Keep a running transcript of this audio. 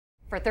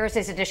For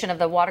Thursday's edition of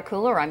the Water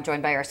Cooler, I'm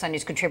joined by our Sun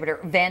News contributor,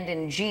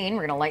 Vanden Jean.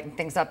 We're going to lighten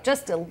things up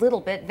just a little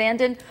bit.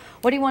 Vanden,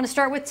 what do you want to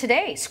start with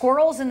today?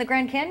 Squirrels in the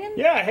Grand Canyon?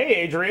 Yeah, hey,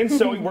 Adrian.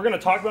 So we're going to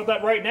talk about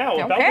that right now,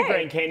 about the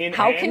Grand Canyon.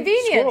 How and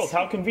convenient. Squirrels,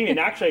 how convenient.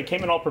 Actually, I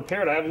came in all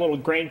prepared. I have a little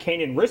Grand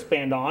Canyon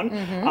wristband on,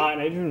 and I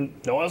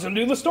didn't know I was going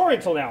to do the story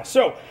until now.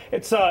 So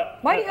it's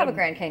Why do you have a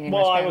Grand Canyon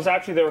wristband? Well, I was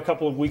actually there a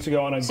couple of weeks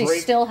ago on a So you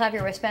still have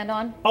your wristband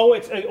on? Oh,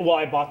 well,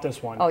 I bought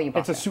this one. Oh, you bought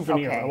It's a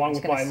souvenir, okay. along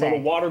with my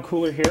little water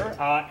cooler here.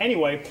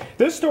 Anyway,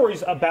 this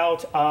story's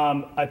about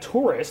a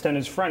tourist and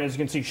his friend, as you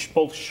can see,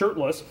 both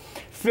shirtless,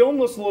 filmed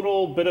this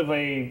little bit of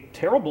a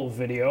terrible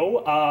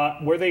video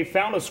where they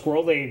found a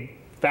squirrel. They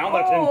found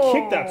that and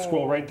kicked that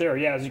squirrel right there.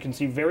 Yeah, as you can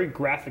see, very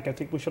graphic. I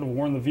think we should have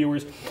warned the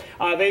viewers.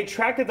 They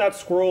attracted that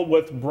squirrel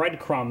with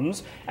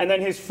breadcrumbs, and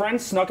then his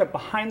friend snuck up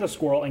behind the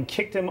squirrel and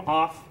kicked him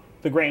off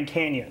the Grand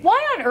Canyon.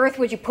 Why on earth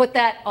would you put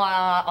that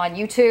on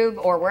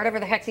YouTube or wherever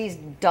the heck these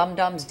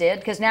dum-dums did?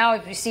 Because now,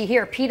 if you see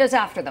here, PETA's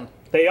after them.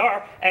 They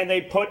are, and they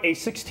put a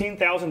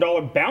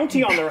 $16,000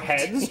 bounty on their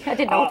heads. I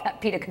didn't know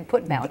that PETA can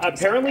put bounties.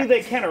 Apparently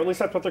they can, or at least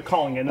that's what they're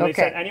calling it. And they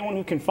said anyone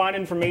who can find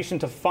information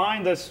to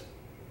find this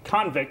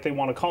convict, they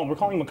want to call him. We're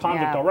calling him a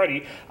convict already.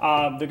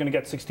 They're going to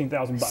get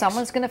 $16,000.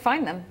 Someone's going to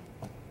find them.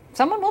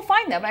 Someone will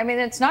find them. I mean,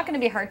 it's not going to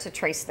be hard to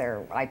trace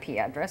their IP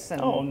address.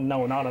 And oh,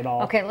 no, not at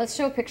all. Okay, let's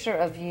show a picture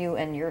of you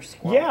and your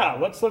squirrel. Yeah,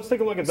 let's take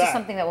a look at that. This is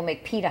something that will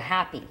make PETA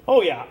happy.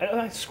 Oh,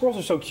 yeah. Squirrels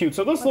are so cute.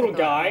 So this little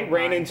guy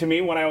ran into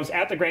me when I was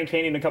at the Grand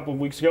Canyon a couple of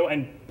weeks ago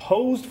and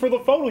posed for the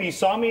photo. He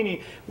saw me and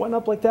he went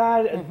up like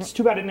that. It's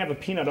too bad I didn't have a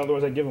peanut,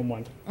 otherwise I'd give him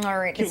one. All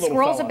right. Is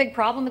squirrels a big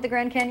problem at the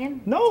Grand Canyon?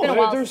 No,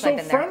 they're so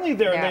friendly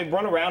there, and they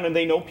run around and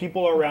they know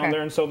people are around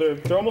there, and so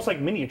they're almost like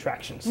mini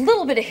attractions. A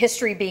little bit of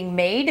history being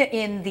made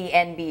in the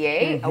NBA.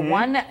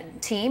 One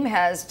team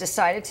has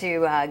decided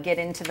to get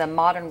into the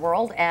modern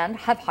world and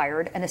have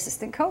hired an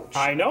assistant coach.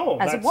 I know.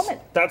 As a woman.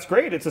 That's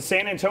great. It's the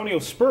San Antonio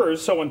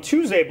Spurs. So on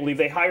Tuesday, I believe,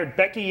 they hired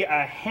Becky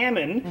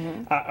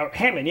Hammond,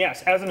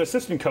 yes, as an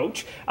assistant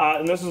coach.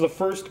 And this is the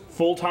first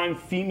full-time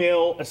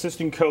female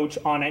assistant coach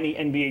on any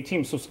NBA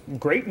team. So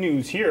great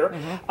news here.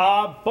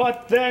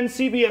 But then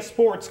CBS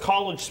Sports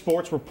college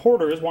sports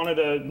reporters wanted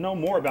to know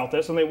more about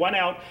this, and they went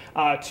out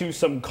to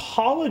some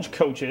college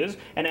coaches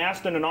and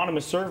asked an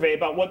anonymous survey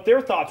about what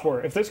their thoughts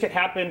were if this could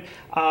happen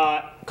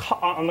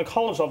on the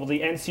college level,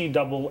 the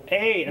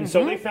NCAA. And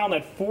so they found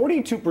that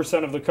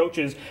 42% of the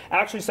coaches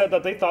actually said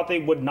that they thought they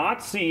would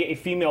not see a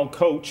female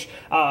coach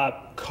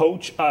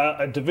coach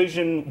a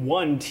Division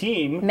I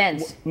team.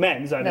 Men's,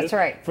 That's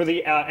right. For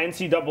the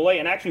NCAA.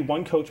 And actually,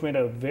 one coach made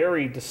a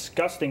very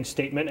disgusting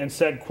statement and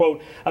said,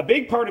 quote, "A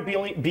big part of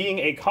being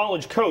a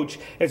college coach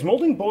is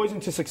molding boys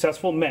into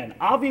successful men.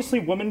 Obviously,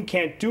 women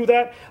can't do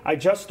that. I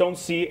just don't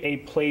see a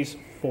place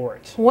for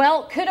it."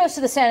 Well, kudos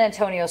to the San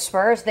Antonio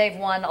Spurs. They've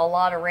won a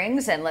lot of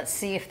rings, and let's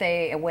see if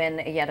they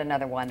win yet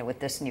another one with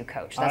this new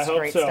coach. That's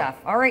great stuff.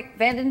 All right,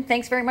 Vanden,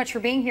 thanks very much for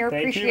being here.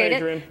 Appreciate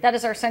it. That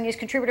is our Sun News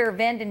contributor,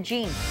 Vanden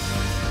Jean.